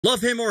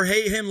Love him or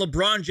hate him,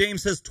 LeBron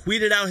James has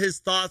tweeted out his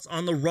thoughts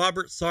on the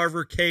Robert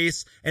Sarver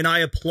case, and I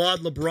applaud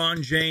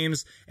LeBron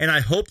James, and I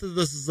hope that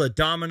this is a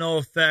domino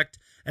effect,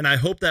 and I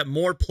hope that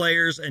more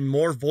players and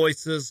more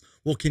voices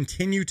will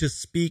continue to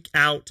speak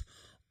out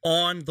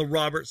on the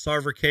Robert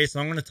Sarver case.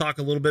 I'm going to talk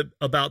a little bit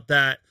about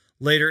that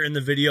later in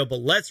the video,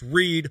 but let's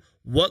read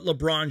what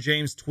LeBron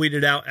James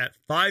tweeted out at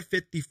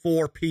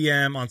 5:54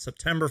 p.m. on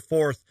September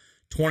 4th,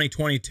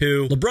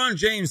 2022. LeBron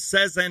James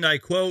says, and I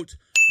quote,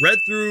 "Read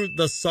through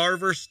the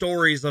Sarver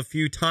stories a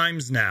few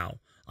times now.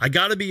 I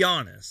gotta be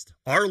honest,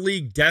 our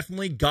league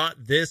definitely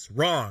got this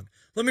wrong."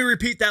 Let me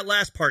repeat that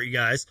last part, you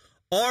guys.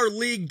 Our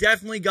league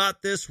definitely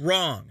got this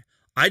wrong.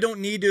 I don't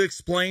need to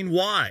explain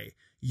why.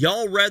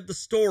 Y'all read the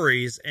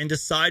stories and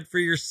decide for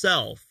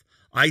yourself.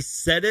 I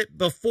said it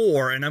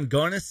before and I'm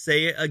gonna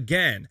say it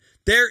again.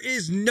 There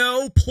is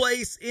no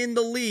place in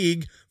the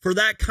league for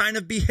that kind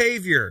of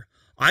behavior.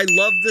 I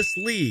love this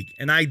league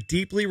and I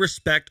deeply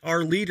respect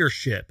our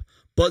leadership.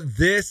 But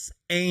this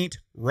ain't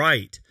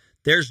right.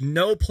 There's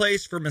no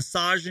place for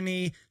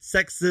misogyny,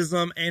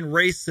 sexism, and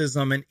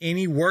racism in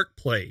any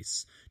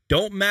workplace.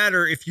 Don't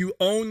matter if you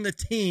own the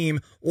team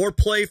or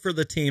play for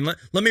the team.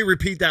 Let me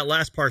repeat that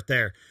last part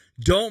there.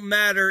 Don't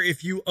matter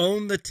if you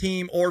own the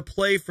team or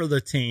play for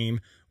the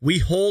team. We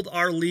hold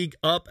our league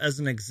up as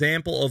an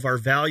example of our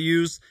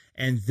values,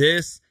 and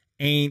this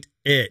ain't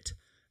it.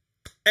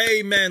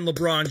 Amen,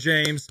 LeBron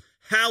James.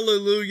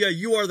 Hallelujah.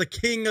 You are the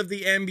king of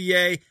the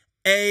NBA.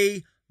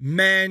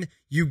 Amen.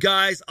 You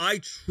guys, I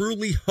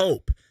truly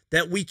hope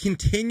that we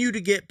continue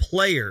to get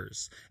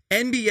players,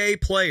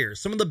 NBA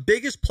players, some of the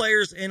biggest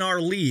players in our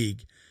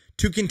league,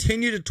 to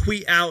continue to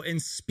tweet out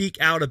and speak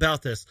out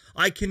about this.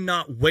 I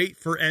cannot wait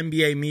for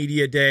NBA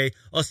Media Day,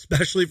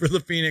 especially for the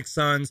Phoenix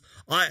Suns.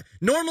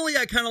 Normally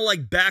I kind of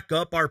like back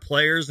up our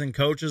players and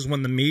coaches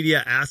when the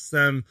media asks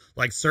them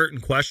like certain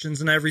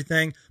questions and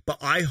everything, but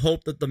I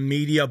hope that the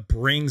media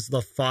brings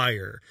the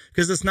fire,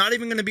 because it's not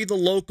even going to be the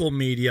local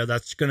media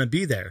that's going to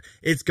be there.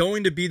 It's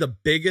going to be the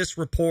biggest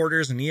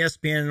reporters and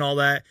ESPN and all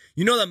that.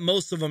 You know that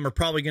most of them are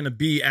probably going to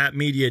be at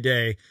Media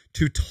Day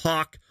to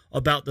talk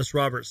about this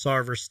Robert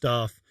Sarver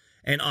stuff.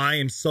 And I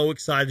am so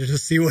excited to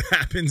see what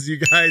happens, you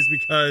guys,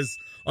 because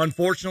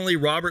unfortunately,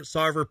 Robert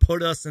Sarver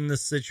put us in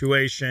this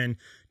situation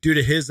due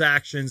to his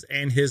actions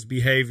and his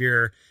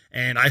behavior.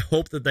 And I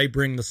hope that they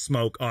bring the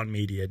smoke on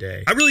Media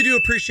Day. I really do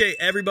appreciate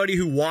everybody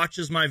who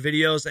watches my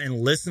videos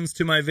and listens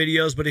to my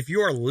videos. But if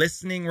you are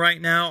listening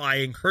right now, I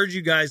encourage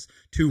you guys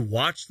to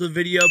watch the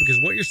video, because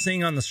what you're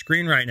seeing on the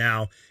screen right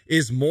now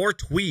is more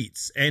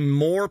tweets and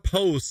more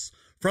posts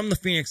from the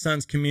Phoenix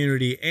Suns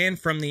community and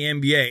from the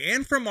NBA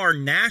and from our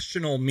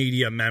national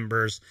media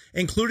members,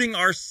 including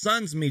our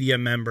Suns media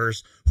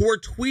members, who are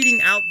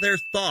tweeting out their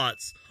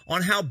thoughts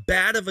on how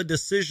bad of a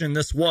decision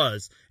this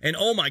was. And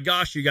oh my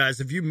gosh, you guys,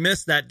 if you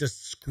missed that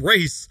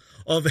disgrace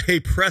of a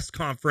press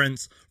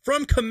conference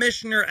from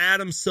Commissioner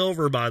Adam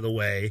Silver, by the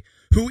way,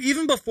 who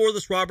even before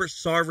this Robert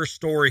Sarver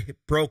story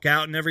broke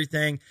out and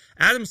everything,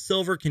 Adam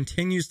Silver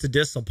continues to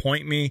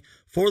disappoint me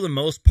for the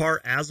most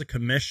part as a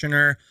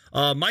commissioner.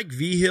 Mike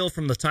Vigil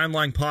from the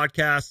Timeline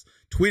podcast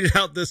tweeted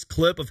out this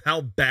clip of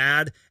how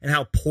bad and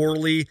how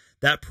poorly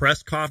that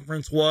press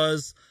conference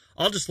was.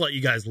 I'll just let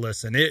you guys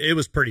listen. It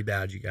was pretty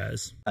bad, you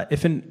guys.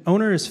 If an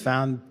owner is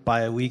found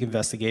by a league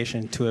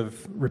investigation to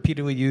have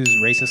repeatedly used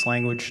racist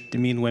language,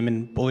 demeaned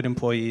women, bullied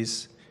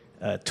employees,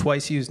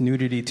 twice used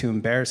nudity to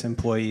embarrass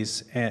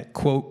employees, and,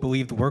 quote,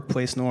 believed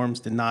workplace norms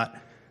did not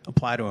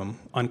apply to him,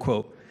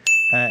 unquote,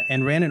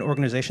 and ran an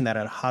organization that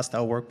had a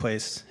hostile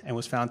workplace and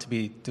was found to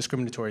be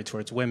discriminatory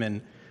towards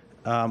women,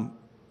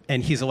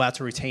 and he's allowed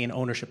to retain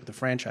ownership of the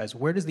franchise,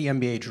 where does the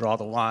NBA draw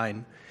the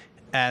line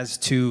as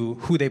to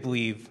who they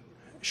believe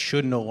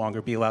should no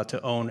longer be allowed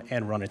to own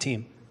and run a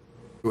team?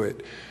 I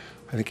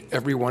think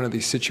every one of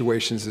these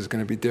situations is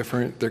going to be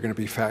different. They're going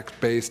to be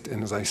fact-based,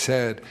 and as I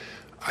said,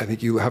 I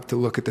think you have to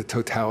look at the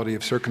totality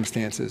of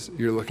circumstances.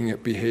 You're looking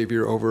at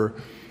behavior over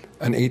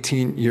an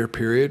 18-year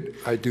period.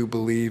 I do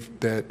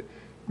believe that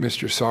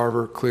Mr.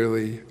 Sarver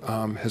clearly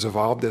has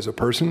evolved as a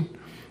person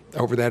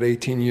over that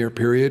 18-year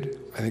period.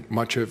 I think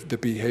much of the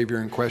behavior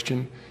in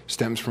question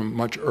stems from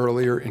much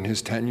earlier in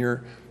his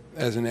tenure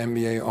as an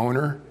NBA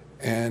owner.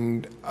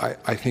 And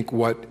I think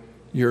what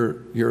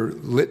your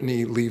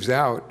litany leaves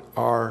out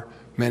are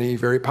many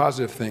very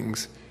positive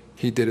things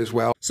he did as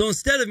well. So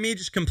instead of me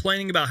just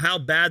complaining about how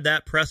bad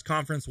that press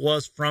conference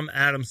was from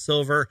Adam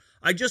Silver,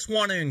 I just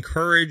want to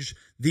encourage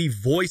the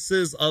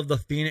voices of the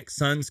Phoenix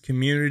Suns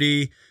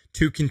community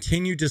to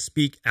continue to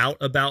speak out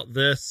about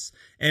this.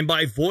 And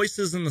by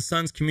voices in the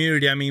Suns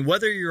community, I mean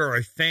whether you're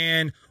a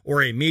fan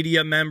or a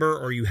media member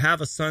or you have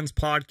a Suns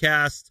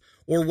podcast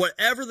or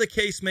whatever the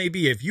case may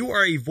be, if you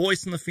are a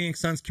voice in the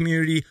Phoenix Suns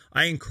community,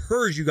 I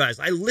encourage you guys,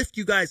 I lift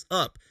you guys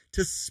up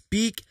to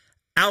speak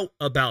out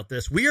about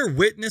this. We are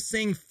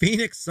witnessing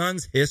Phoenix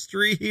Suns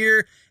history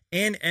here,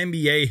 and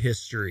NBA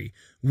history.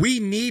 We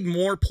need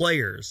more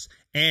players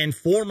and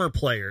former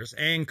players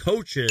and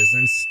coaches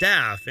and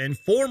staff and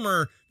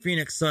former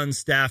Phoenix Suns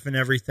staff and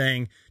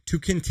everything to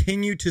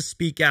continue to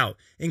speak out,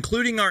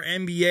 including our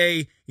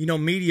NBA,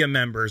 media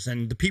members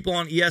and the people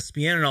on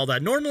ESPN and all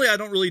that. Normally, I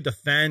don't really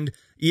defend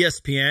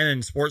ESPN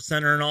and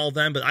SportsCenter and all of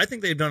them, but I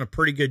think they've done a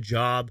pretty good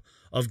job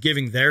of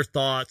giving their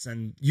thoughts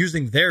and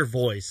using their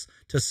voice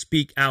to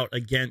speak out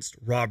against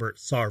Robert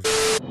Sarver.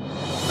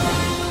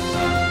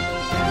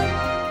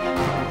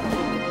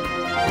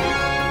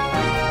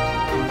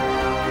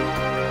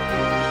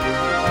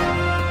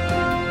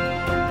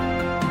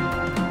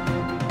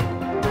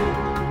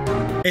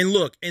 And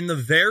look, in the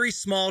very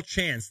small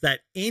chance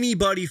that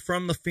anybody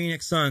from the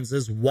Phoenix Suns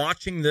is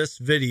watching this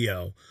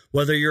video,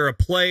 whether you're a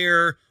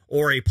player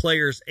or a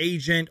player's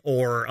agent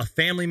or a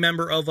family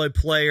member of a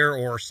player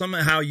or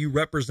somehow you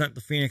represent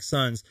the Phoenix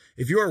Suns,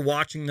 if you are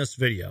watching this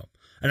video,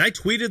 and I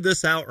tweeted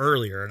this out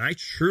earlier, and I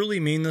truly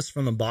mean this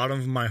from the bottom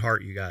of my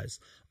heart, you guys,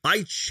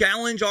 I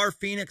challenge our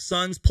Phoenix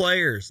Suns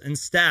players and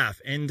staff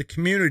and the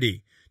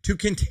community to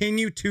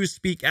continue to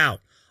speak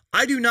out.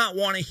 I do not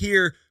want to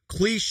hear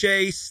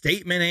cliche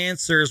statement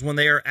answers when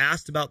they are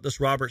asked about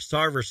this Robert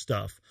Sarver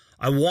stuff.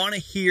 I want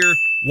to hear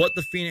what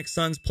the Phoenix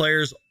Suns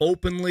players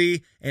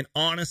openly and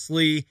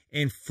honestly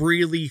and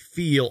freely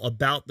feel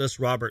about this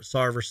Robert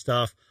Sarver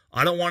stuff.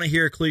 I don't want to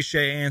hear a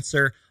cliche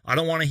answer. I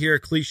don't want to hear a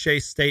cliche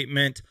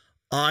statement.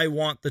 I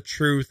want the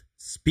truth.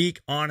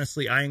 Speak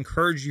honestly. I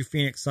encourage you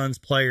Phoenix Suns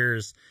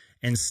players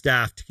and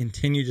staff to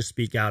continue to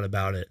speak out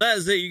about it. That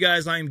is it, you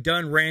guys. I am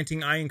done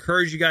ranting. I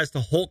encourage you guys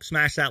to Hulk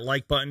smash that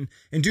like button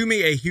and do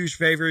me a huge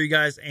favor, you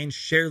guys, and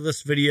share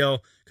this video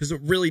because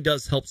it really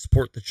does help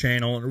support the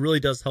channel and it really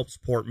does help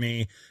support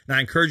me. And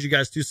I encourage you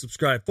guys to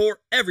subscribe for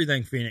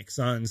everything Phoenix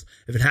Suns.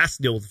 If it has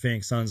to deal with the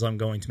Phoenix Suns, I'm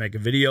going to make a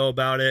video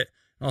about it.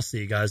 I'll see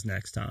you guys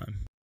next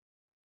time.